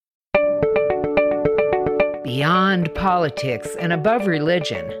Beyond politics and above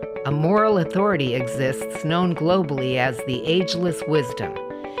religion, a moral authority exists known globally as the ageless wisdom.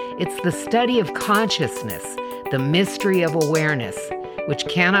 It's the study of consciousness, the mystery of awareness, which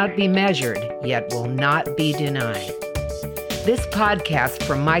cannot be measured, yet will not be denied. This podcast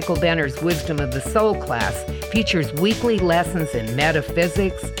from Michael Benner's Wisdom of the Soul class features weekly lessons in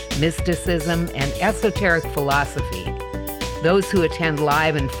metaphysics, mysticism, and esoteric philosophy. Those who attend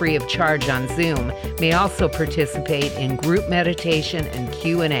live and free of charge on Zoom may also participate in group meditation and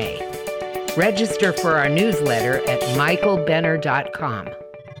Q&A. Register for our newsletter at michaelbenner.com.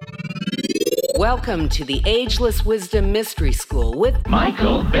 Welcome to the Ageless Wisdom Mystery School with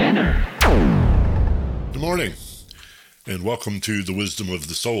Michael Benner. Good morning, and welcome to the Wisdom of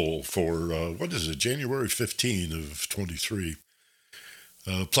the Soul for, January 15 of 23.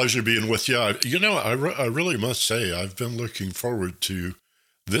 Pleasure being with you. I really must say I've been looking forward to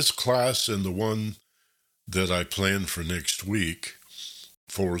this class and the one that I plan for next week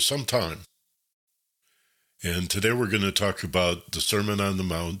for some time. And today we're going to talk about the Sermon on the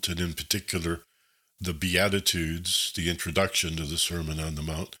Mount, and in particular, the Beatitudes, the introduction to the Sermon on the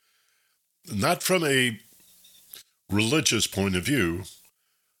Mount, not from a religious point of view,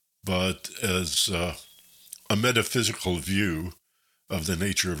 but as a metaphysical view of the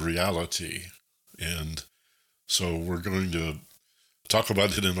nature of reality. And so we're going to talk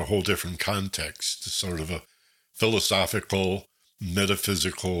about it in a whole different context, sort of a philosophical,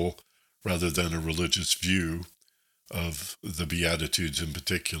 metaphysical, rather than a religious view of the Beatitudes in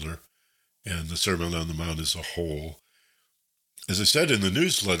particular, and the Sermon on the Mount as a whole. As I said in the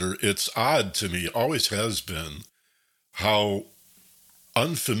newsletter, it's odd to me, always has been, how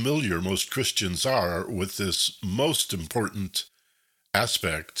unfamiliar most Christians are with this most important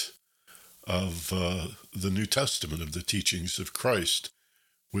aspect of the New Testament, of the teachings of Christ,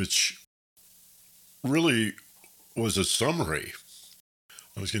 which really was a summary.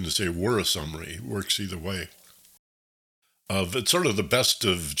 I was going to say were a summary, works either way, of it's sort of the best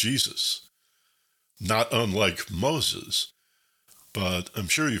of Jesus, not unlike Moses. But I'm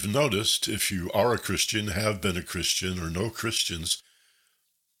sure you've noticed, if you are a Christian, have been a Christian, or know Christians,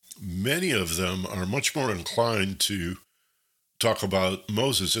 many of them are much more inclined to talk about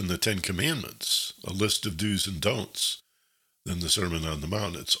Moses and the Ten Commandments, a list of do's and don'ts, than the Sermon on the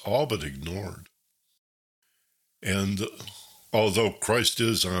Mount. It's all but ignored. And although Christ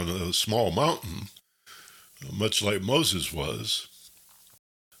is on a small mountain, much like Moses was,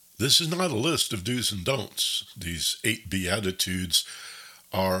 this is not a list of do's and don'ts. These 8 Beatitudes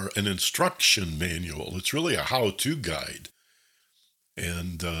are an instruction manual. It's really a how-to guide.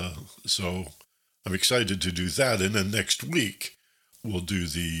 And so I'm excited to do that. And then next week, we'll do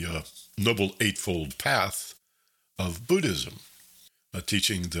the Noble Eightfold Path of Buddhism, a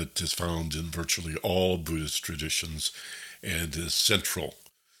teaching that is found in virtually all Buddhist traditions and is central.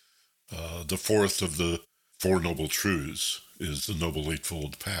 The fourth of the Four Noble Truths is the Noble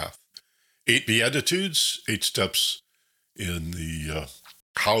Eightfold Path. 8 Beatitudes, 8 steps in the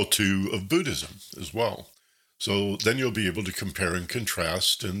how-to of Buddhism as well. So then you'll be able to compare and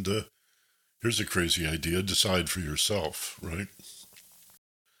contrast, and here's a crazy idea, decide for yourself, right?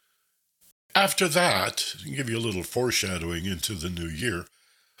 After that, to give you a little foreshadowing into the new year,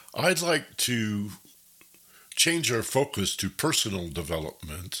 I'd like to change our focus to personal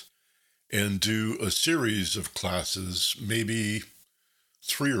development and do a series of classes, maybe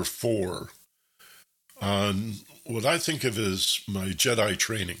 3 or 4, on what I think of as my Jedi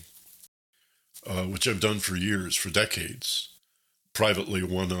training, which I've done for years, for decades, privately,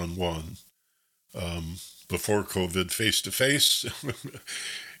 one-on-one, before COVID, face-to-face,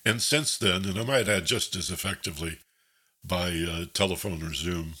 and since then, and I might add just as effectively, by telephone or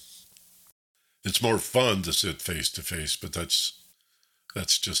Zoom. It's more fun to sit face-to-face, but that's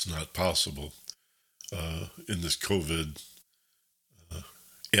just not possible in this COVID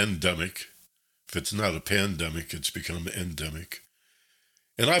endemic. If it's not a pandemic, it's become endemic.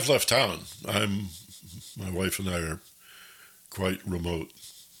 And I've left town. My wife and I are quite remote,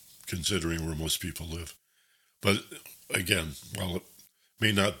 considering where most people live. But again, while it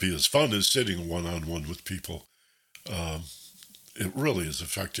may not be as fun as sitting one-on-one with people, it really is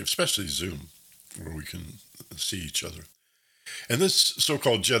effective, especially Zoom, where we can see each other. And this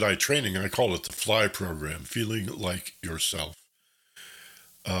so-called Jedi training, I call it the FLY program, Feeling Like Yourself,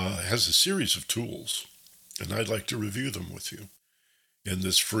 has a series of tools, and I'd like to review them with you in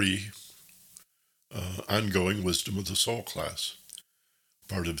this free, ongoing Wisdom of the Soul class,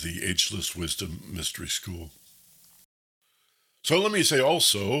 part of the Ageless Wisdom Mystery School. So let me say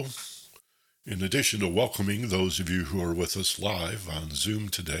also, in addition to welcoming those of you who are with us live on Zoom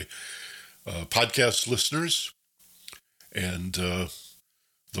today, podcast listeners and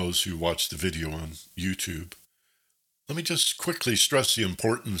those who watch the video on YouTube. Let me just quickly stress the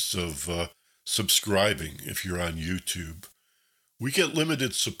importance of subscribing if you're on YouTube. We get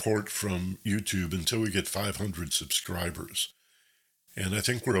limited support from YouTube until we get 500 subscribers. And I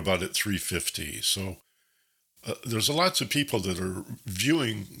think we're about at 350. So there's lots of people that are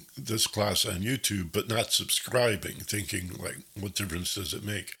viewing this class on YouTube but not subscribing, thinking, like, what difference does it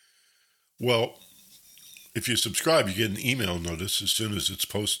make? Well, if you subscribe, you get an email notice as soon as it's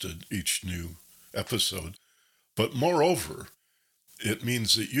posted, each new episode. But moreover, it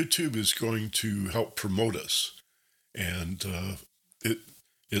means that YouTube is going to help promote us, and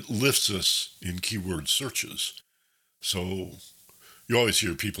it lifts us in keyword searches. So you always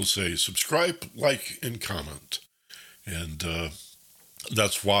hear people say, subscribe, like, and comment. And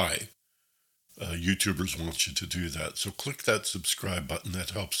that's why YouTubers want you to do that. So click that subscribe button. That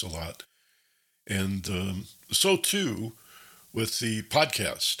helps a lot. And so too with the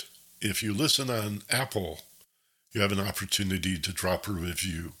podcast. If you listen on Apple, you have an opportunity to drop a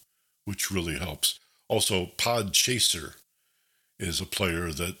review, which really helps. Also, Podchaser is a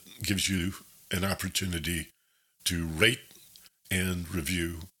player that gives you an opportunity to rate and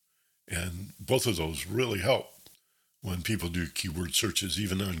review. And both of those really help when people do keyword searches,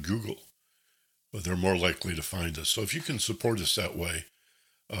 even on Google. But they're more likely to find us. So if you can support us that way,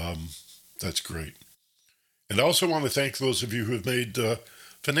 that's great. And I also want to thank those of you who have made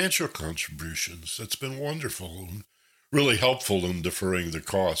financial contributions. That's been wonderful and really helpful in deferring the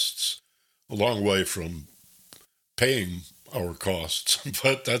costs. A long way from paying our costs,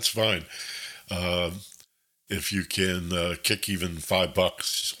 but that's fine. If you can kick even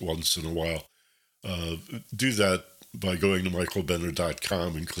 $5 once in a while, do that by going to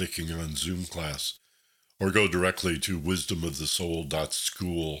michaelbenner.com and clicking on Zoom class, or go directly to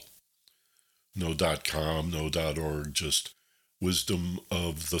wisdomofthesoul.school. No .com, no .org, just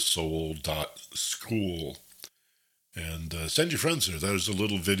wisdomofthesoul.school. And send your friends there. There's a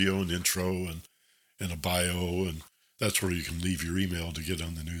little video, an intro, and a bio, and that's where you can leave your email to get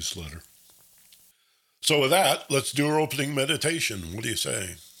on the newsletter. So with that, let's do our opening meditation. What do you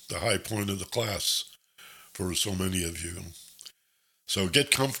say? The high point of the class for so many of you. So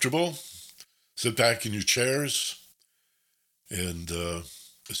get comfortable, sit back in your chairs, and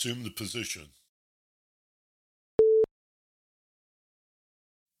assume the position.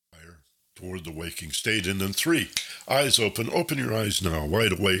 Toward the waking state. And then 3, eyes open. Open your eyes now,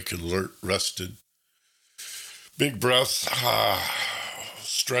 wide awake and alert, rested. Big breath,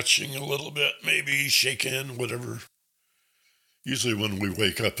 stretching a little bit, maybe shaking, whatever. Usually when we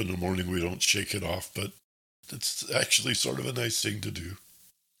wake up in the morning, we don't shake it off, but it's actually sort of a nice thing to do.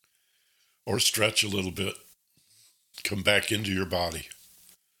 Or stretch a little bit. Come back into your body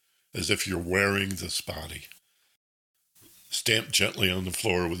as if you're wearing this body. Stamp gently on the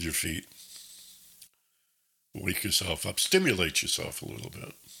floor with your feet. Wake yourself up, stimulate yourself a little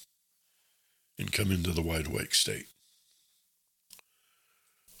bit, and come into the wide awake state.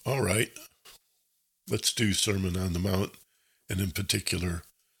 All right, let's do Sermon on the Mount, and in particular,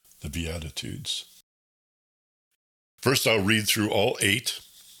 the Beatitudes. First, I'll read through all 8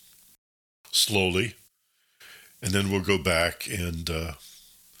 slowly, and then we'll go back and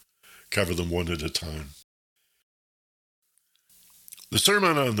cover them one at a time. The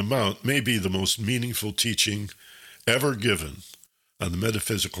Sermon on the Mount may be the most meaningful teaching ever given on the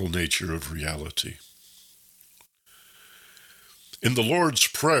metaphysical nature of reality. In the Lord's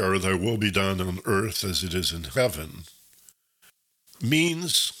Prayer, "Thy will be done on earth as it is in heaven,"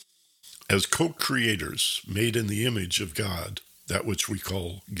 means, as co-creators made in the image of God, that which we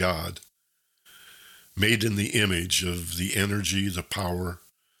call God, made in the image of the energy, the power,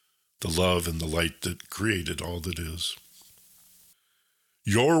 the love, and the light that created all that is.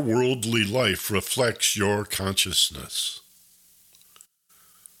 Your worldly life reflects your consciousness.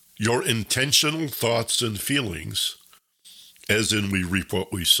 Your intentional thoughts and feelings, as in we reap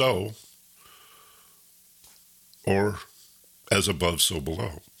what we sow, or as above, so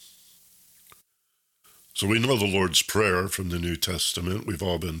below. So we know the Lord's Prayer from the New Testament. We've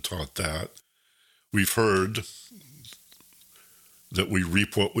all been taught that. We've heard that we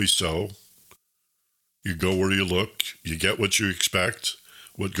reap what we sow. You go where you look. You get what you expect.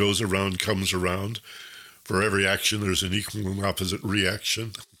 What goes around comes around. For every action, there's an equal and opposite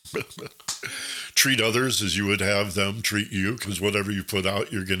reaction. Treat others as you would have them treat you, because whatever you put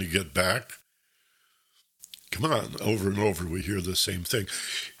out, you're going to get back. Come on, over and over we hear the same thing.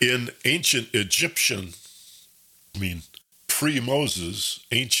 In ancient Egyptian, pre-Moses,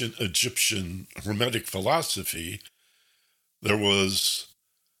 ancient Egyptian Hermetic philosophy, there was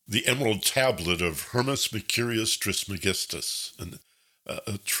the emerald tablet of Hermes Mercurius Trismegistus,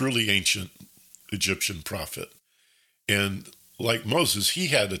 a truly ancient Egyptian prophet. And like Moses, he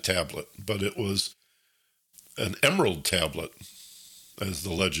had a tablet, but it was an emerald tablet, as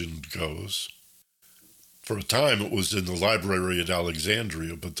the legend goes. For a time, it was in the library at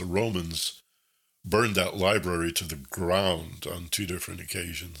Alexandria, but the Romans burned that library to the ground on 2 different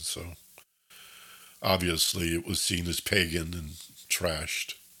occasions. So obviously, it was seen as pagan and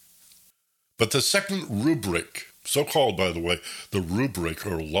trashed. But the second rubric, so called, by the way, the rubric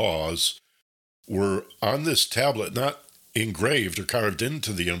or laws, were on this tablet, not engraved or carved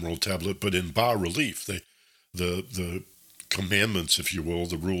into the emerald tablet, but in bas-relief. The commandments, if you will,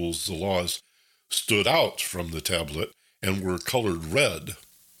 the rules, the laws, stood out from the tablet and were colored red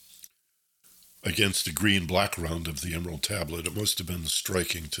against the green background of the emerald tablet. It must have been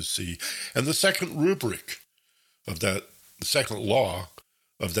striking to see. And the second rubric of that, the second law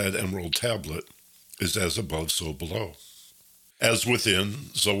of that emerald tablet is as above, so below. As within,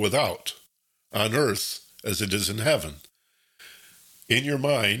 so without. On earth, as it is in heaven. In your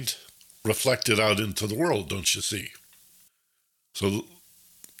mind, reflected out into the world, don't you see? So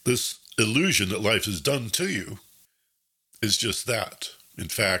this illusion that life has done to you is just that. In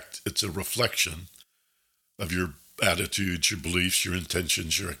fact, it's a reflection of your attitudes, your beliefs, your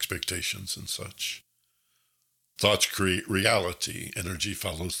intentions, your expectations, and such. Thoughts create reality. Energy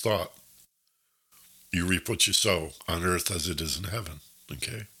follows thought. You reap what you sow on earth as it is in heaven.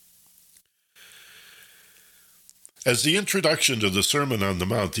 Okay? As the introduction to the Sermon on the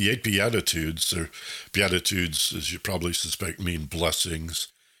Mount, the 8 Beatitudes, or Beatitudes, as you probably suspect, mean blessings.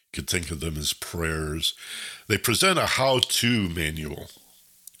 You could think of them as prayers. They present a how-to manual.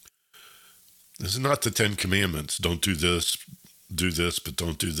 This is not the 10 Commandments. Don't do this, but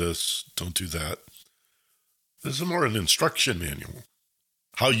don't do this, don't do that. This is more an instruction manual.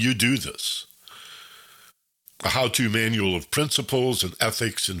 How you do this. A how-to manual of principles and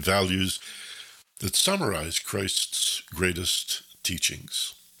ethics and values that summarize Christ's greatest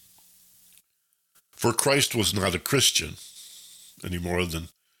teachings. For Christ was not a Christian any more than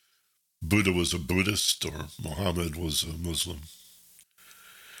Buddha was a Buddhist or Muhammad was a Muslim.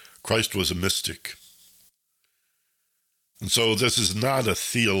 Christ was a mystic. And so this is not a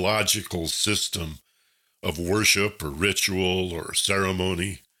theological system of worship or ritual or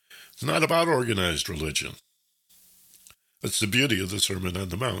ceremony. It's not about organized religion. That's the beauty of the Sermon on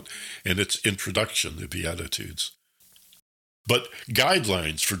the Mount and its introduction, the Beatitudes. But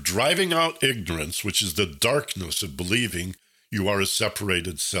guidelines for driving out ignorance, which is the darkness of believing you are a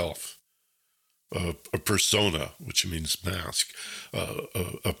separated self, a persona, which means mask,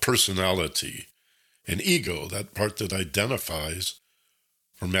 a personality, an ego, that part that identifies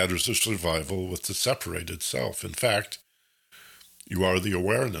for matters of survival with the separated self. In fact, you are the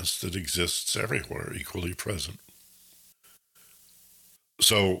awareness that exists everywhere, equally present.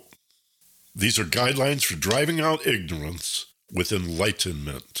 So these are guidelines for driving out ignorance with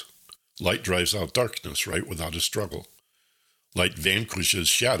enlightenment. Light drives out darkness, right, without a struggle. Light vanquishes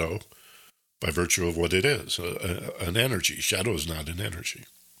shadow by virtue of what it is, an energy. Shadow is not an energy.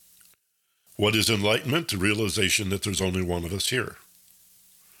 What is enlightenment? The realization that there's only one of us here,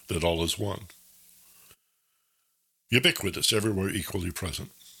 that all is one. Ubiquitous, everywhere equally present.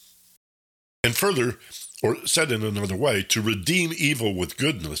 And further, or said in another way, to redeem evil with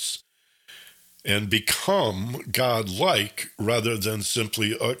goodness and become God-like rather than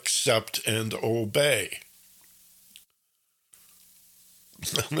simply accept and obey.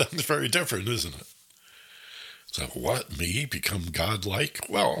 That's very different, isn't it? So what, me, become God-like?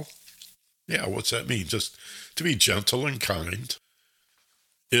 Well, yeah, what's that mean? Just to be gentle and kind.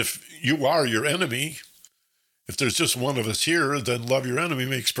 If you are your enemy, if there's just one of us here, then love your enemy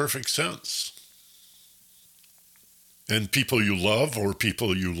makes perfect sense. And people you love, or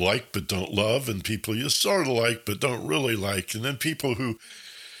people you like but don't love, and people you sort of like but don't really like, and then people who,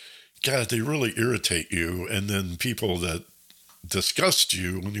 God, they really irritate you, and then people that disgust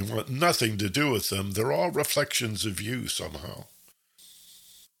you when you want nothing to do with them, they're all reflections of you somehow.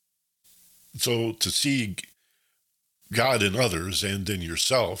 So to see God in others and in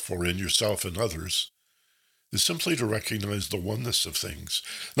yourself, or in yourself and others, is simply to recognize the oneness of things.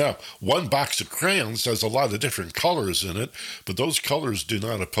 Now, one box of crayons has a lot of different colors in it, but those colors do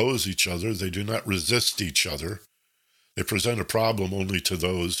not oppose each other. They do not resist each other. They present a problem only to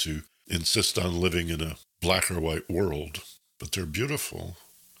those who insist on living in a black or white world. But they're beautiful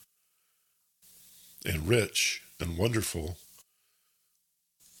and rich and wonderful.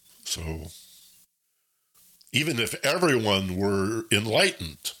 So even if everyone were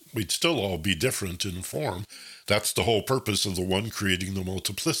enlightened, we'd still all be different in form. That's the whole purpose of the one creating the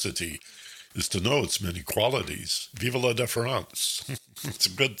multiplicity, is to know its many qualities. Vive la différence. It's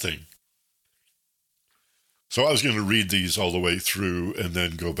a good thing. So I was going to read these all the way through and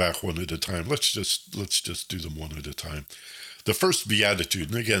then go back one at a time. Let's just do them one at a time. The first beatitude,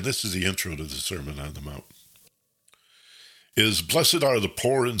 and again, this is the intro to the Sermon on the Mount, is blessed are the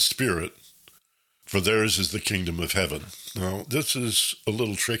poor in spirit, for theirs is the kingdom of heaven. Now, this is a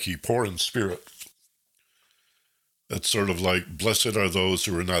little tricky, poor in spirit. That's sort of like, blessed are those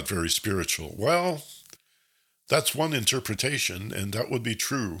who are not very spiritual. Well, that's one interpretation, and that would be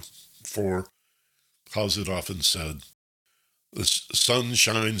true for, how's it often said, the sun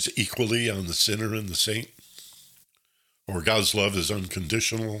shines equally on the sinner and the saint, or God's love is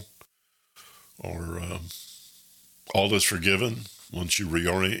unconditional, or all is forgiven once you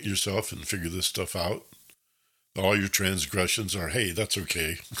reorient yourself and figure this stuff out. All your transgressions are, hey, that's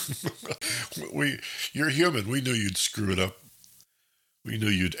okay. You're human. We knew you'd screw it up. We knew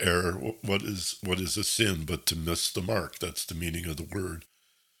you'd err. What is a sin but to miss the mark? That's the meaning of the word.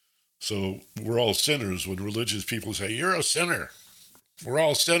 So we're all sinners. When religious people say, you're a sinner. We're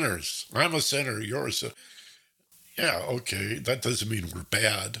all sinners. I'm a sinner. You're a sinner. Yeah, okay. That doesn't mean we're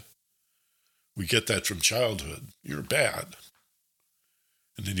bad. We get that from childhood. You're bad.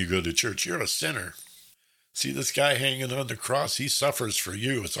 And then you go to church. You're a sinner. See this guy hanging on the cross? He suffers for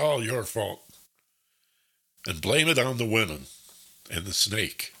you. It's all your fault. And blame it on the women and the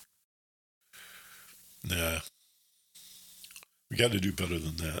snake. Nah. We got to do better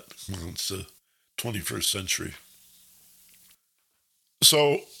than that. Well, it's the 21st century.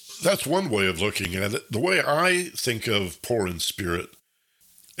 So that's one way of looking at it. The way I think of poor in spirit,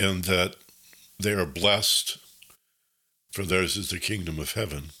 and that they are blessed, for theirs is the kingdom of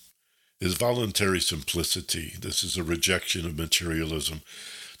heaven, is voluntary simplicity. This is a rejection of materialism,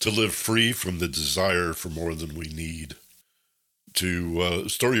 to live free from the desire for more than we need, to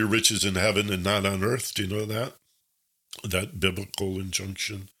store your riches in heaven and not on earth. Do you know that? That biblical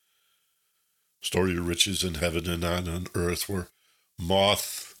injunction. Store your riches in heaven and not on earth, where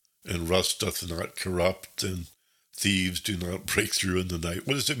moth and rust doth not corrupt, and thieves do not break through in the night.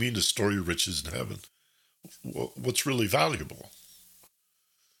 What does it mean to store your riches in heaven? What's really valuable?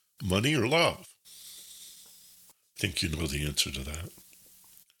 Money or love? I think you know the answer to that.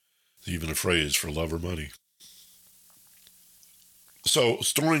 There's even a phrase for love or money. So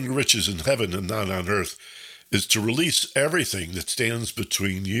storing riches in heaven and not on earth is to release everything that stands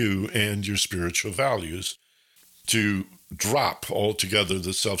between you and your spiritual values, to drop altogether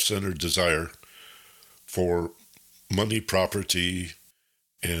the self-centered desire for money, property,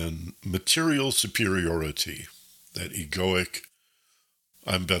 and material superiority, that egoic,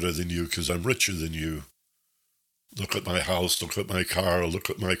 I'm better than you because I'm richer than you. Look at my house, look at my car, look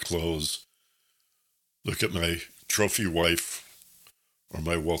at my clothes, look at my trophy wife or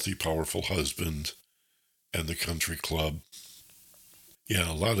my wealthy, powerful husband and the country club.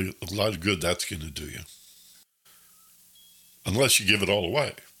 Yeah, a lot of good that's going to do you. Unless you give it all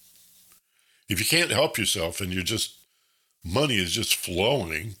away. If you can't help yourself and money is just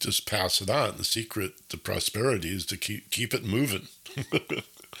flowing, just pass it on. The secret to prosperity is to keep it moving.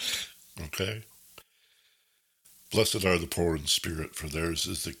 Okay? Blessed are the poor in spirit, for theirs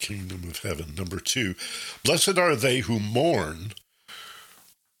is the kingdom of heaven. Number 2, blessed are they who mourn,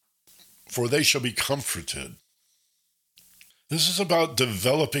 for they shall be comforted. This is about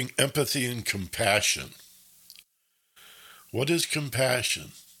developing empathy and compassion. What is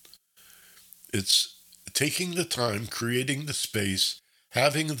compassion? It's taking the time, creating the space,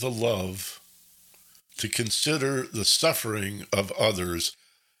 having the love to consider the suffering of others,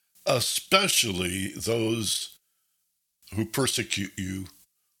 especially those who persecute you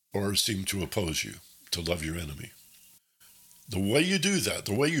or seem to oppose you, to love your enemy. The way you do that,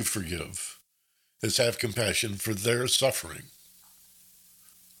 the way you forgive, is have compassion for their suffering.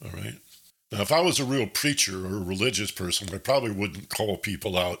 All right? Now, if I was a real preacher or a religious person, I probably wouldn't call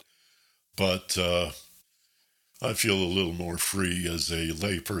people out, but I feel a little more free as a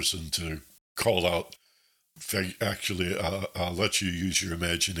lay person to call out. Actually, I'll let you use your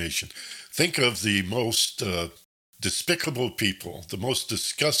imagination. Think of the most despicable people, the most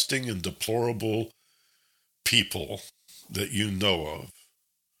disgusting and deplorable people that you know of,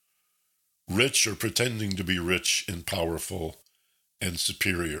 rich or pretending to be rich and powerful and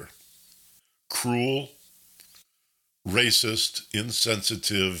superior, cruel, racist,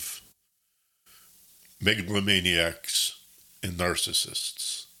 insensitive, megalomaniacs, and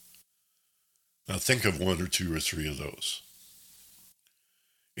narcissists. Now think of 1 or 2 or 3 of those.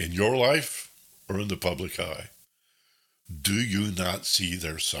 In your life or in the public eye, do you not see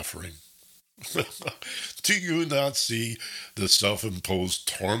their suffering? Do you not see the self-imposed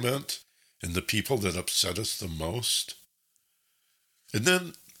torment in the people that upset us the most? And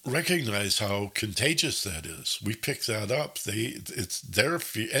then recognize how contagious that is. We pick that up. It's their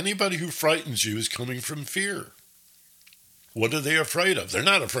fear. Anybody who frightens you is coming from fear. What are they afraid of? They're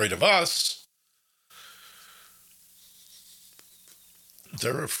not afraid of us.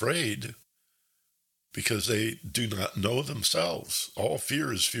 They're afraid because they do not know themselves. All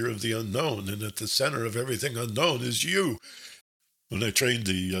fear is fear of the unknown, and at the center of everything unknown is you. When I trained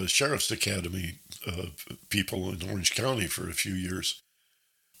the Sheriff's Academy people in Orange County for a few years,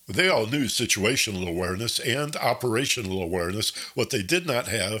 they all knew situational awareness and operational awareness. What they did not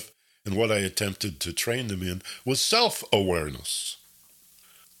have, and what I attempted to train them in, was self-awareness.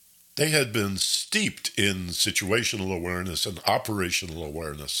 They had been steeped in situational awareness and operational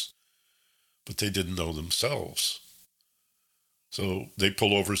awareness, but they didn't know themselves. So they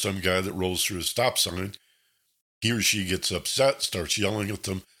pull over some guy that rolls through a stop sign. He or she gets upset, starts yelling at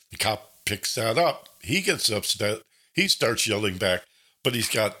them. The cop picks that up. He gets upset. He starts yelling back, but he's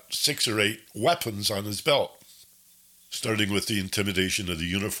got 6 or 8 weapons on his belt, starting with the intimidation of the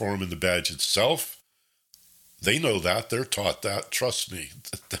uniform and the badge itself. They know that. They're taught that. Trust me.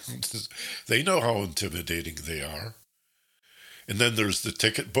 They know how intimidating they are. And then there's the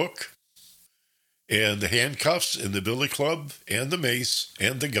ticket book and the handcuffs and the billy club and the mace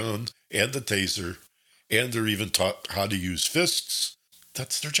and the gun and the taser. And they're even taught how to use fists.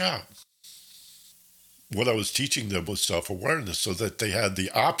 That's their job. What I was teaching them was self-awareness so that they had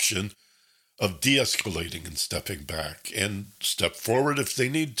the option of de-escalating and stepping back and step forward if they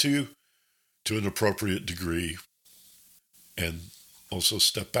need to an appropriate degree, and also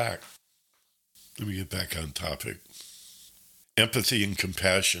step back. Let me get back on topic. Empathy and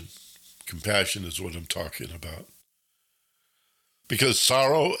compassion. Compassion is what I'm talking about. Because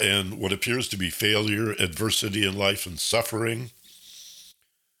sorrow and what appears to be failure, adversity in life, and suffering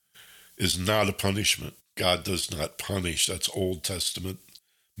is not a punishment. God does not punish. That's Old Testament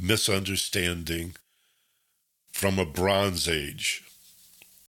misunderstanding from a Bronze Age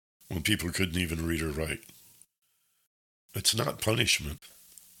when people couldn't even read or write. It's not punishment.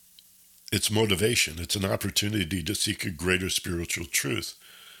 It's motivation. It's an opportunity to seek a greater spiritual truth,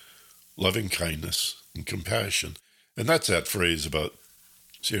 loving kindness and compassion. And that's that phrase about,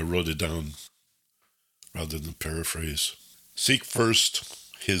 see, I wrote it down rather than paraphrase. Seek first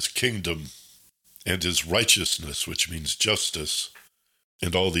his kingdom and his righteousness, which means justice,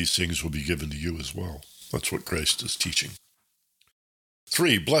 and all these things will be given to you as well. That's what Christ is teaching.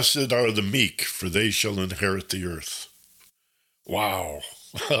 3, blessed are the meek, for they shall inherit the earth. Wow,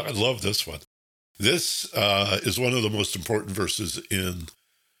 I love this one. This is one of the most important verses in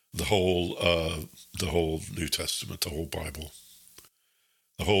the whole New Testament, the whole Bible,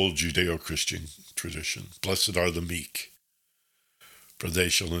 the whole Judeo-Christian tradition. Blessed are the meek, for they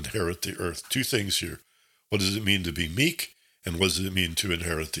shall inherit the earth. 2 things here. What does it mean to be meek, and what does it mean to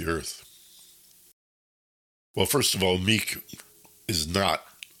inherit the earth? Well, first of all, meek is not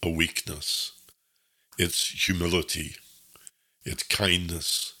a weakness. It's humility. It's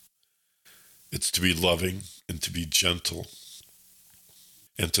kindness. It's to be loving and to be gentle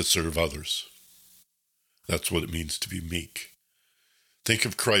and to serve others. That's what it means to be meek. Think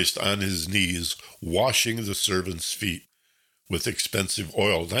of Christ on his knees washing the servants' feet with expensive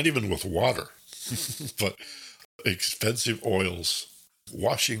oil, not even with water, but expensive oils,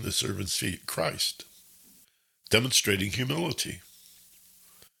 washing the servants' feet. Christ, demonstrating humility.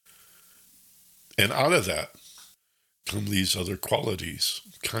 And out of that come these other qualities: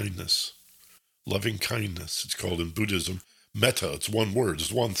 kindness, loving kindness. It's called in Buddhism metta. It's one word.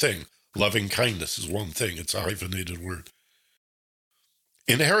 It's one thing. Loving kindness is one thing. It's a hyphenated word.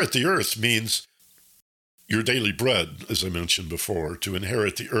 Inherit the earth means your daily bread, as I mentioned before. To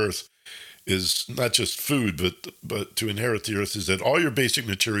inherit the earth is not just food, but to inherit the earth is that all your basic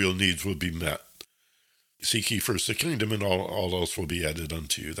material needs will be met. Seek ye first the kingdom, and all else will be added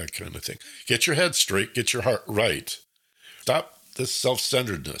unto you, that kind of thing. Get your head straight, get your heart right. Stop this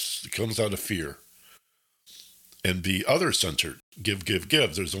self-centeredness that comes out of fear. And be other-centered. Give, give,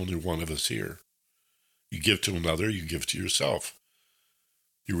 give. There's only one of us here. You give to another, you give to yourself.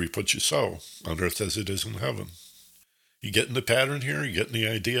 You reap what you sow, on earth as it is in heaven. You getting the pattern here? You getting the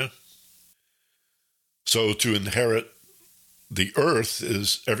idea? So to inherit the earth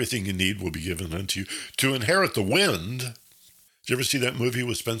is everything you need will be given unto you. To inherit the wind, did you ever see that movie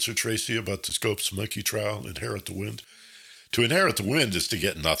with Spencer Tracy about the Scopes monkey trial, Inherit the Wind? To inherit the wind is to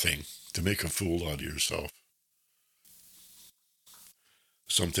get nothing, to make a fool out of yourself.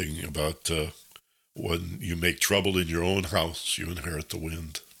 Something about when you make trouble in your own house, you inherit the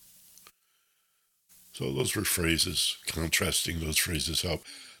wind. So those were phrases, contrasting those phrases help.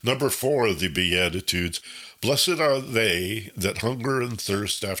 Number 4 of the Beatitudes, blessed are they that hunger and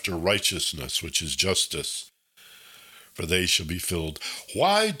thirst after righteousness, which is justice, for they shall be filled.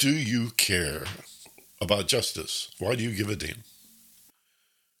 Why do you care about justice? Why do you give a damn?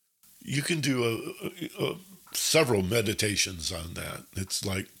 You can do several meditations on that. It's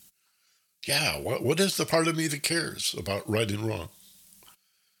like, yeah, what is the part of me that cares about right and wrong?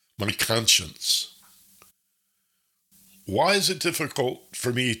 My conscience. Why is it difficult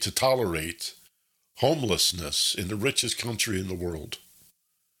for me to tolerate homelessness in the richest country in the world?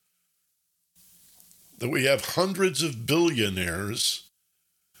 That we have hundreds of billionaires,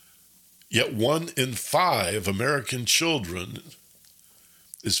 yet 1 in 5 American children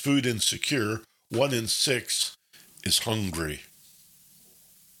is food insecure, 1 in 6 is hungry.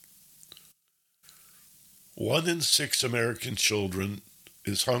 1 in 6 American children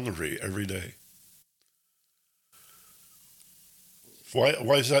is hungry every day.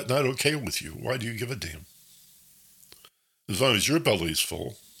 Why is that not okay with you? Why do you give a damn? As long as your belly's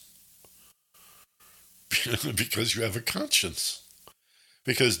full. Because you have a conscience.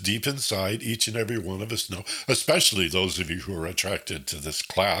 Because deep inside, each and every one of us know, especially those of you who are attracted to this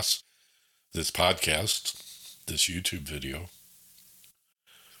class, this podcast, this YouTube video.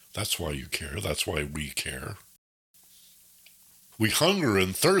 That's why you care. That's why we care. We hunger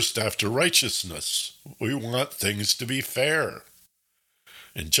and thirst after righteousness. We want things to be fair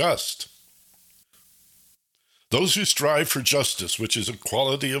and just. Those who strive for justice, which is a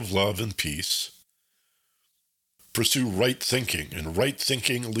quality of love and peace, pursue right thinking, and right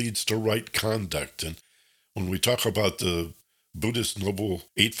thinking leads to right conduct. And when we talk about the Buddhist Noble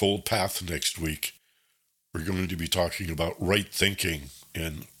Eightfold Path next week, we're going to be talking about right thinking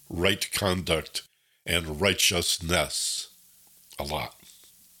and right conduct and righteousness a lot.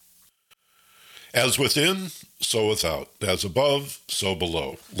 As within, so without. As above, so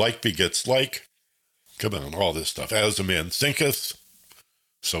below. Like begets like. Come on, all this stuff. As a man thinketh,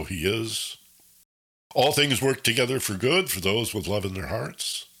 so he is. All things work together for good for those with love in their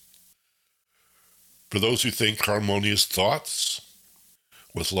hearts. For those who think harmonious thoughts,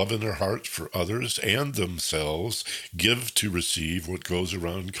 with love in their hearts for others and themselves, give to receive. What goes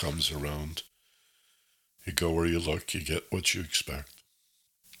around comes around. You go where you look, you get what you expect.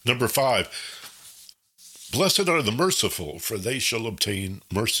 Number 5, blessed are the merciful, for they shall obtain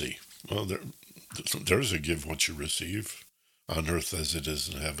mercy. Well, there's a give what you receive, on earth as it is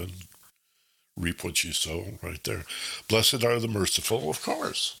in heaven. Reap what you sow, right there. Blessed are the merciful, of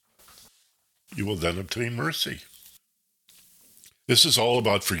course. You will then obtain mercy. This is all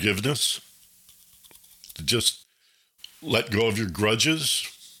about forgiveness. To just let go of your grudges.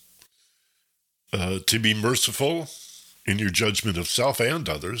 To be merciful in your judgment of self and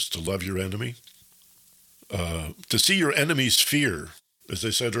others. To love your enemy. To see your enemy's fear, as I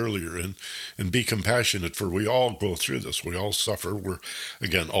said earlier, and be compassionate, for we all go through this. We all suffer. We're,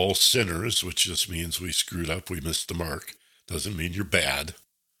 again, all sinners, which just means we screwed up, we missed the mark. Doesn't mean you're bad.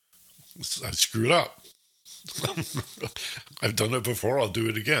 I screwed up. I've done it before, I'll do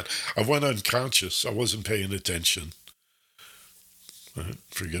it again. I went unconscious. I wasn't paying attention.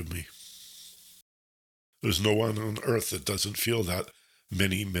 Forgive me. There's no one on earth that doesn't feel that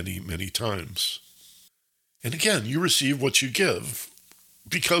many, many, many times. And again, you receive what you give.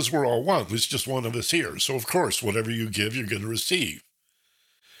 Because we're all one. There's just one of us here. So, of course, whatever you give, you're going to receive.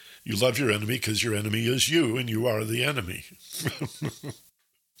 You love your enemy because your enemy is you, and you are the enemy.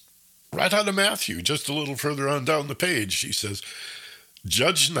 Right out of Matthew, just a little further on down the page, he says,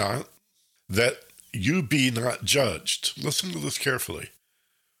 judge not, that you be not judged. Listen to this carefully.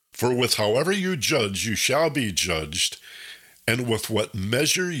 For with however you judge, you shall be judged, and with what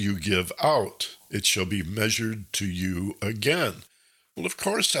measure you give out, it shall be measured to you again. Well, of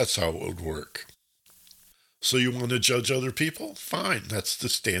course, that's how it would work. So you want to judge other people? Fine. That's the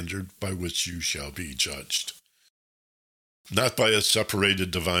standard by which you shall be judged. Not by a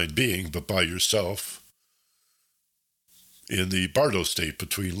separated divine being, but by yourself in the Bardo state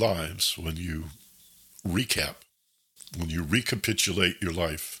between lives, when you recap, when you recapitulate your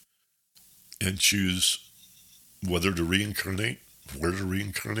life and choose whether to reincarnate, where to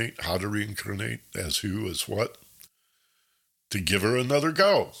reincarnate, how to reincarnate, as who, as what, to give her another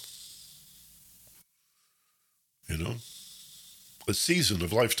go. You know, a season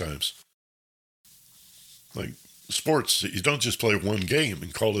of lifetimes. Like sports, you don't just play one game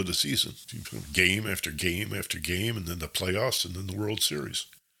and call it a season. You play game after game after game, and then the playoffs, and then the World Series.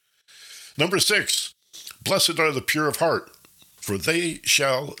 Number 6, blessed are the pure of heart, for they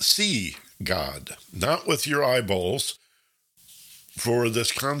shall see God. Not with your eyeballs, for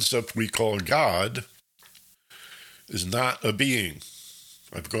this concept we call God is not a being.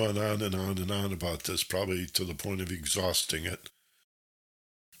 I've gone on and on and on about this, probably to the point of exhausting it.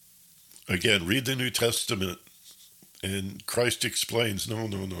 Again, read the New Testament, and Christ explains, no.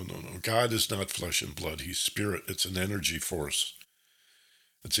 God is not flesh and blood. He's spirit. It's an energy force.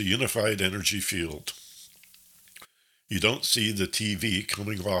 It's a unified energy field. You don't see the TV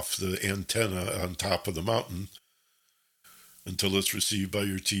coming off the antenna on top of the mountain until it's received by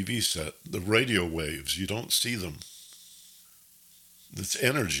your TV set. The radio waves, you don't see them. It's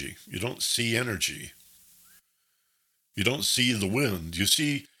energy. You don't see energy. You don't see the wind. You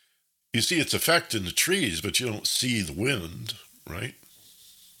see its effect in the trees, but you don't see the wind, right?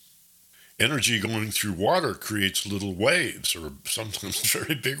 Energy going through water creates little waves, or sometimes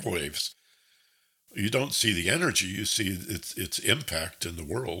very big waves. You don't see the energy, you see its impact in the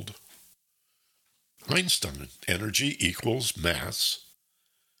world. Einstein, energy equals mass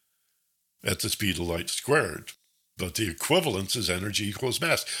at the speed of light squared. But the equivalence is energy equals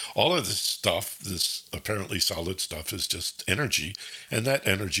mass. All of this stuff, this apparently solid stuff, is just energy, and that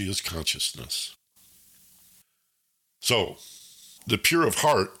energy is consciousness. So, the pure of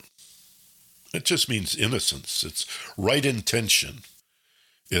heart, it just means innocence. It's right intention.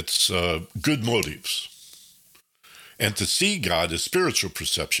 It's good motives. And to see God is spiritual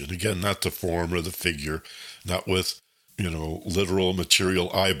perception. Again, not the form or the figure, not with, literal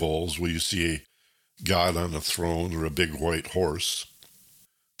material eyeballs where you see God on a throne or a big white horse.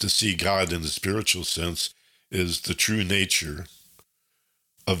 To see God in the spiritual sense is the true nature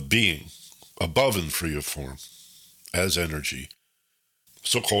of being, above and free of form, as energy.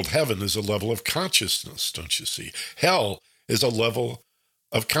 So-called heaven is a level of consciousness, don't you see? Hell is a level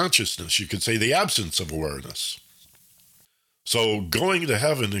of consciousness. You could say the absence of awareness. So going to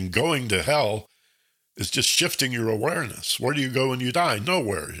heaven and going to hell is just shifting your awareness. Where do you go when you die?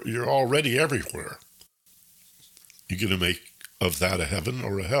 Nowhere. You're already everywhere. You're going to make of that a heaven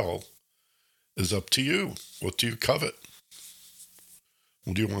or a hell is up to you. What do you covet?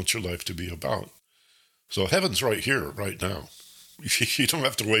 What do you want your life to be about? So heaven's right here, right now. You don't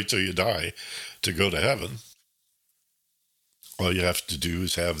have to wait till you die to go to heaven. All you have to do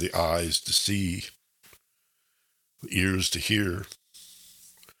is have the eyes to see, the ears to hear,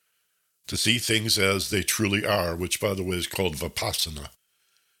 to see things as they truly are, which, by the way, is called vipassana.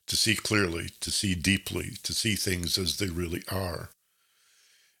 To see clearly, to see deeply, to see things as they really are.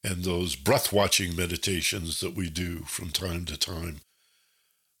 And those breath-watching meditations that we do from time to time,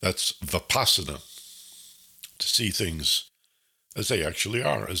 that's vipassana. To see things as they actually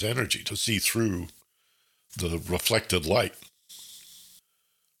are, as energy, to see through the reflected light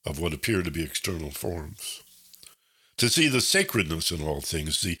of what appear to be external forms. To see the sacredness in all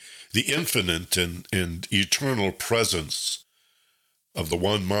things, the infinite and eternal presence of the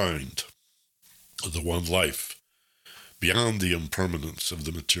one mind, of the one life, beyond the impermanence of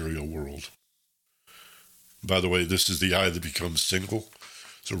the material world. By the way, this is the eye that becomes single.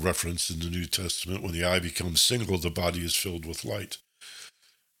 It's a reference in the New Testament. When the eye becomes single, the body is filled with light.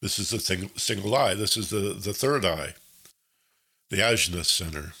 This is the single eye. This is the third eye, the ajna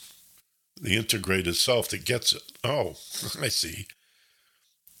center, the integrated self that gets it. Oh, I see.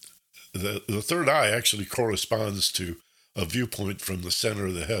 The third eye actually corresponds to a viewpoint from the center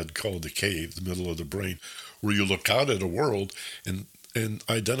of the head called the cave, the middle of the brain, where you look out at a world and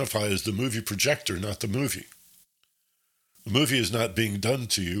identify as the movie projector, not the movie. The movie is not being done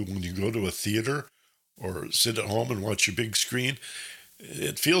to you when you go to a theater or sit at home and watch your big screen.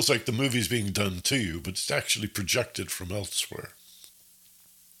 It feels like the movie's being done to you, but it's actually projected from elsewhere.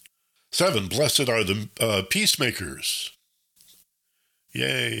 7, blessed are the peacemakers.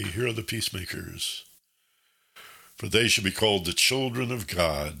 Yay, here are the peacemakers. For they shall be called the children of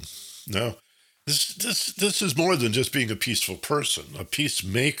God. Now, this is more than just being a peaceful person. A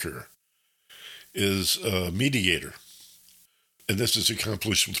peacemaker is a mediator. And this is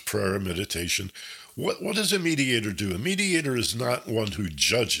accomplished with prayer and meditation. What does a mediator do? A mediator is not one who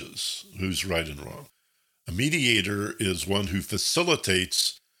judges who's right and wrong. A mediator is one who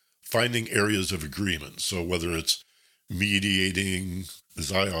facilitates finding areas of agreement. So whether it's mediating,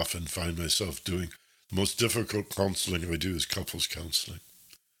 as I often find myself doing, the most difficult counseling I do is couples counseling.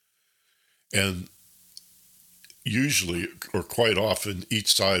 And usually, or quite often,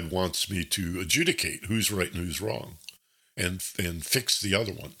 each side wants me to adjudicate who's right and who's wrong and fix the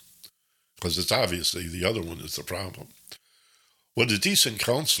other one, because it's obviously the other one is the problem. What a decent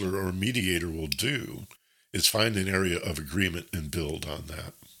counselor or mediator will do is find an area of agreement and build on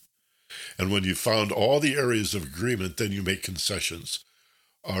that. And when you've found all the areas of agreement, then you make concessions.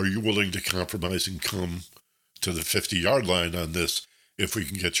 Are you willing to compromise and come to the 50-yard line on this if we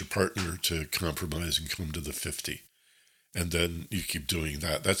can get your partner to compromise and come to the 50? And then you keep doing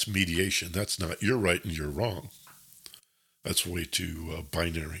that. That's mediation. That's not you're right and you're wrong. That's way too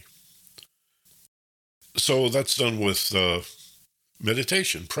binary. So that's done with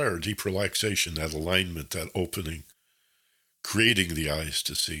meditation, prayer, deep relaxation, that alignment, that opening, creating the eyes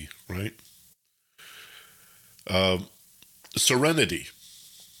to see, right? Serenity,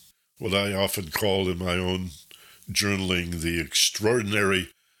 what I often call in my own journaling the extraordinary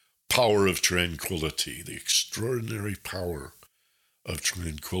power of tranquility, the extraordinary power of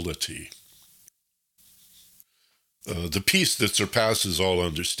tranquility. The peace that surpasses all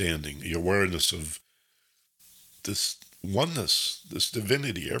understanding, the awareness of this oneness, this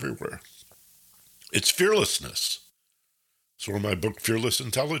divinity everywhere. It's fearlessness. It's where my book, Fearless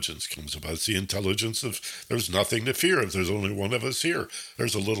Intelligence, comes about. It's the intelligence of there's nothing to fear if there's only one of us here.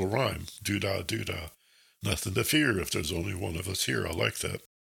 There's a little rhyme, doo-dah, doo-dah. Nothing to fear if there's only one of us here. I like that.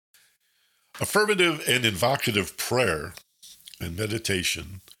 Affirmative and invocative prayer and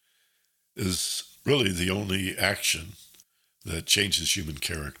meditation is really the only action that changes human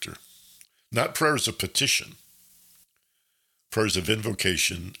character. Not prayers of petition, prayers of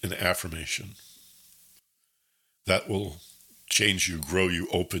invocation and affirmation. That will change you, grow you,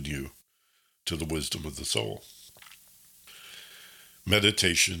 open you to the wisdom of the soul.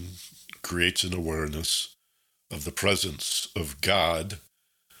 Meditation creates an awareness of the presence of God,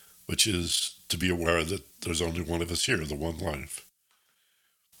 which is to be aware that there's only one of us here, the one life.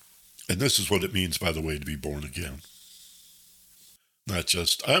 And this is what it means, by the way, to be born again. Not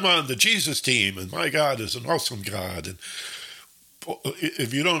just, I'm on the Jesus team, and my God is an awesome God, and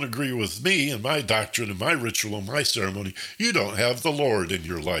if you don't agree with me and my doctrine and my ritual and my ceremony, you don't have the Lord in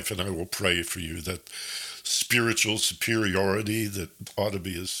your life. And I will pray for you that spiritual superiority that ought to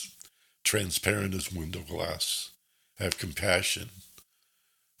be as transparent as window glass. Have compassion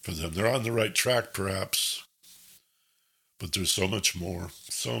for them. They're on the right track, perhaps, but there's so much more,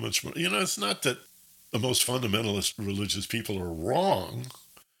 so much more. You know, it's not that the most fundamentalist religious people are wrong.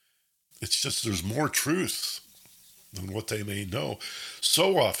 It's just there's more truth than what they may know.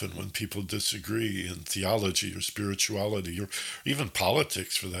 So often when people disagree in theology or spirituality or even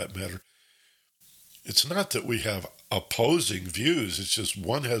politics for that matter, it's not that we have opposing views, it's just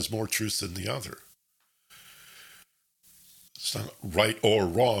one has more truth than the other. It's not right or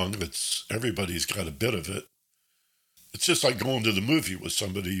wrong, it's everybody's got a bit of it. It's just like going to the movie with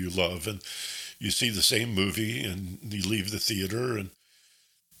somebody you love and you see the same movie and you leave the theater and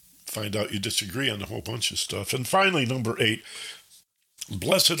find out you disagree on a whole bunch of stuff. And finally, number 8,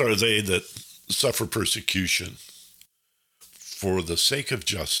 blessed are they that suffer persecution for the sake of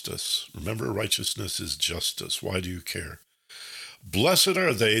justice. Remember, righteousness is justice. Why do you care? Blessed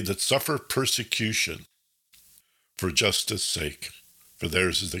are they that suffer persecution for justice' sake, for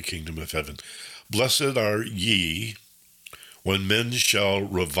theirs is the kingdom of heaven. Blessed are ye when men shall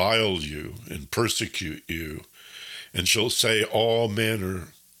revile you and persecute you, and shall say all manner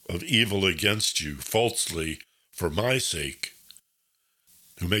of evil against you falsely for my sake,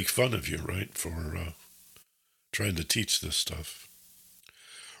 who make fun of you, right, for trying to teach this stuff.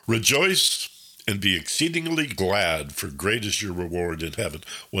 Rejoice and be exceedingly glad, for great is your reward in heaven,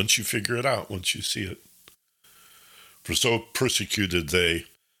 once you figure it out, once you see it. For so persecuted they,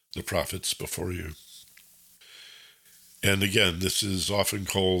 the prophets before you. And again, this is often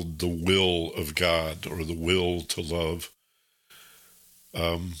called the will of God, or the will to love.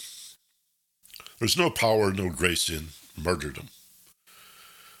 There's no power, no grace in martyrdom,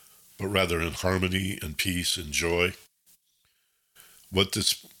 but rather in harmony and peace and joy. What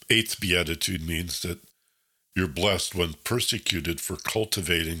this 8th beatitude means, that you're blessed when persecuted for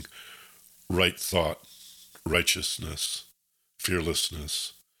cultivating right thought, righteousness,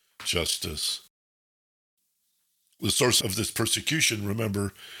 fearlessness, justice. The source of this persecution,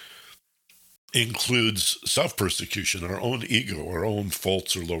 remember, includes self-persecution, our own ego, our own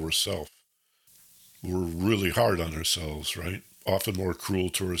faults or lower self. We're really hard on ourselves, right? Often more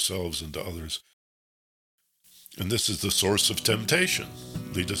cruel to ourselves and to others. And this is the source of temptation.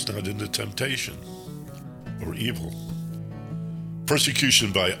 Lead us not into temptation or evil.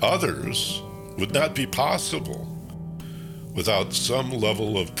 Persecution by others would not be possible without some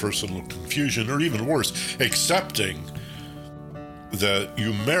level of personal confusion, or even worse, accepting that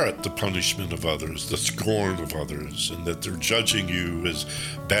you merit the punishment of others, the scorn of others, and that they're judging you as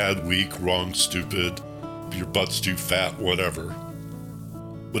bad, weak, wrong, stupid, your butt's too fat, whatever.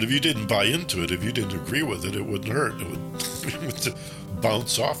 But if you didn't buy into it, if you didn't agree with it, it wouldn't hurt. It would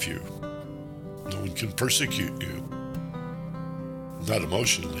bounce off you. No one can persecute you. Not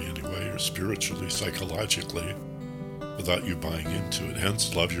emotionally anyway, or spiritually, psychologically, without you buying into it.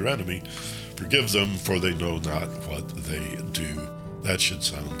 Hence, love your enemy. Forgive them, for they know not what they do. That should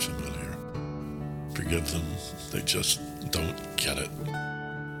sound familiar. Forgive them, they just don't get it.